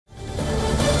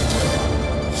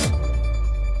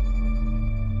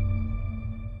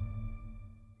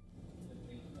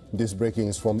This breaking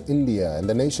is from India, and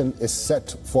the nation is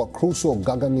set for a crucial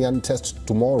Gaganyaan test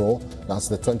tomorrow. That's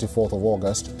the 24th of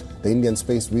August. The Indian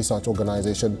Space Research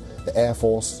Organization, the Air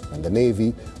Force and the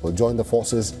Navy will join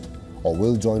forces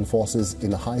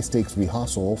in a high-stakes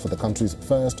rehearsal for the country's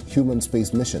first human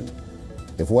space mission.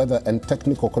 If weather and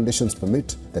technical conditions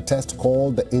permit, the test,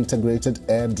 called the Integrated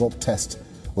Airdrop Test,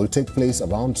 will take place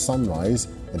around sunrise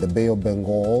in the Bay of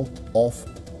Bengal off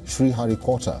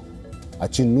Sriharikota. A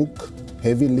Chinook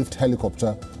heavy lift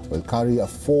helicopter will carry a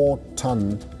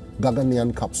 4-ton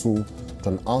Gaganyaan capsule to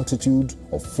an altitude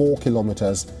of 4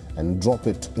 kilometers and drop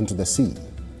it into the sea.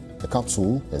 The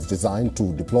capsule is designed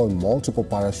to deploy multiple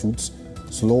parachutes,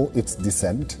 slow its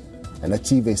descent, and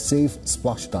achieve a safe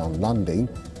splashdown landing,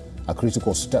 a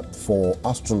critical step for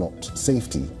astronaut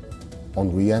safety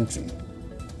on re-entry.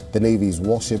 The Navy's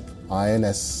warship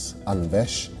INS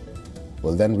Anvesh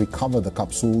will then recover the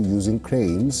capsule using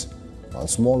cranes, while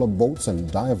smaller boats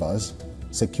and divers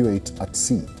secure it at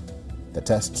sea. The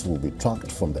tests will be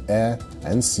tracked from the air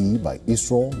and sea by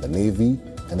ISRO, the Navy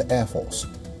and the Air Force.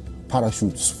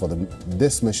 Parachutes for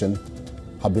this mission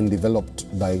have been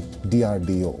developed by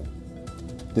DRDO.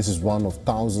 This is one of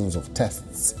thousands of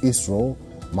tests ISRO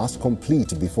must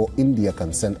complete before India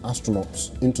can send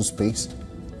astronauts into space.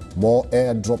 More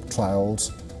airdrop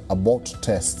trials, abort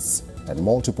tests and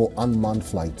multiple unmanned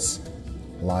flights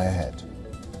lie ahead.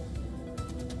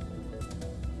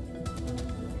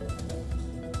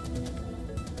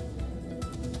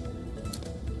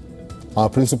 Our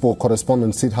principal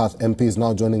correspondent Siddharth MP is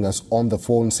now joining us on the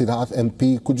phone. Siddharth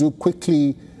MP, could you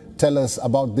quickly tell us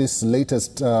about this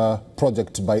latest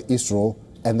project by ISRO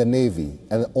and the Navy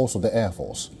and also the Air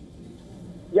Force?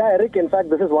 Yeah, Eric, in fact,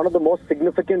 this is one of the most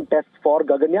significant tests for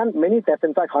Gaganyaan. Many tests,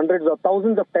 in fact, hundreds or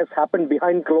thousands of tests happen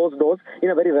behind closed doors in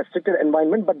a very restricted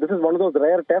environment, but this is one of those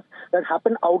rare tests that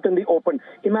happen out in the open.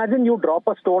 Imagine you drop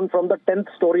a stone from the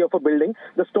 10th story of a building.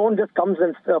 The stone just comes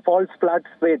and falls flat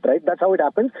straight, right? That's how it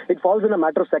happens. It falls in a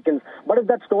matter of seconds. But if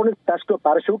that stone is attached to a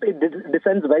parachute, it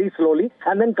descends very slowly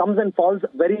and then comes and falls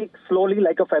very slowly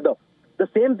like a feather. The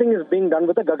same thing is being done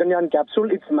with the Gaganyaan capsule.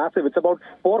 It's massive. It's about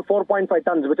 4.5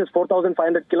 tons, which is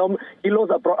 4,500 kilos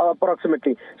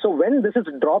approximately. So when this is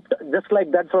dropped just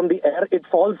like that from the air, it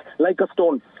falls like a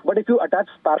stone. But if you attach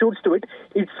parachutes to it,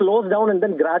 it slows down and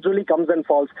then gradually comes and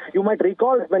falls. You might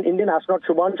recall when Indian astronaut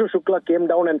Shubhanshu Shukla came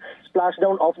down and splashed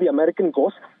down off the American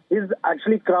coast, his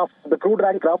actually craft, the crew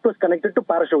drag craft, was connected to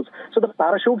parachutes. So the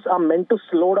parachutes are meant to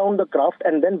slow down the craft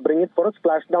and then bring it for a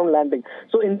splashdown landing.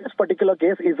 So in this particular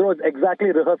case, ISRO is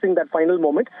exactly rehearsing that final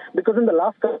moment, because in the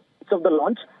last of the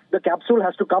launch, the capsule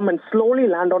has to come and slowly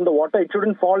land on the water. It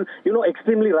shouldn't fall,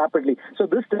 extremely rapidly. So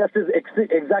this test is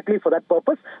exactly for that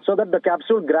purpose, so that the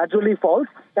capsule gradually falls,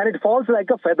 and it falls like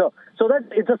a feather, so that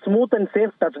it's a smooth and safe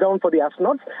touchdown for the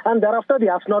astronauts, and thereafter the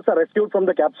astronauts are rescued from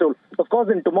the capsule. Of course,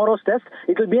 in tomorrow's test,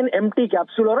 it will be an empty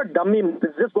capsule or a dummy.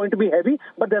 It's just going to be heavy,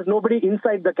 but there's nobody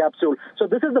inside the capsule. So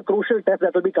this is the crucial test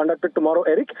that will be conducted tomorrow,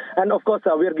 Eric. And of course,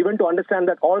 we are given to understand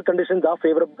that all conditions are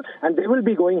favorable, and they will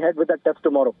be going ahead with that test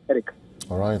tomorrow, Eric.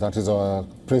 All right, that is our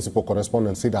principal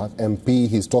correspondent, Siddharth MP.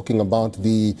 He's talking about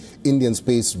the Indian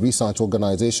Space Research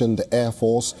Organization, the Air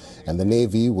Force and the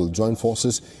Navy will join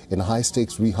forces in a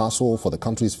high-stakes rehearsal for the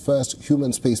country's first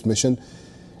human space mission.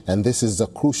 And this is the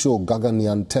crucial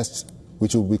Gaganyaan test,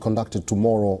 which will be conducted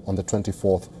tomorrow on the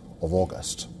 24th of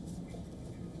August.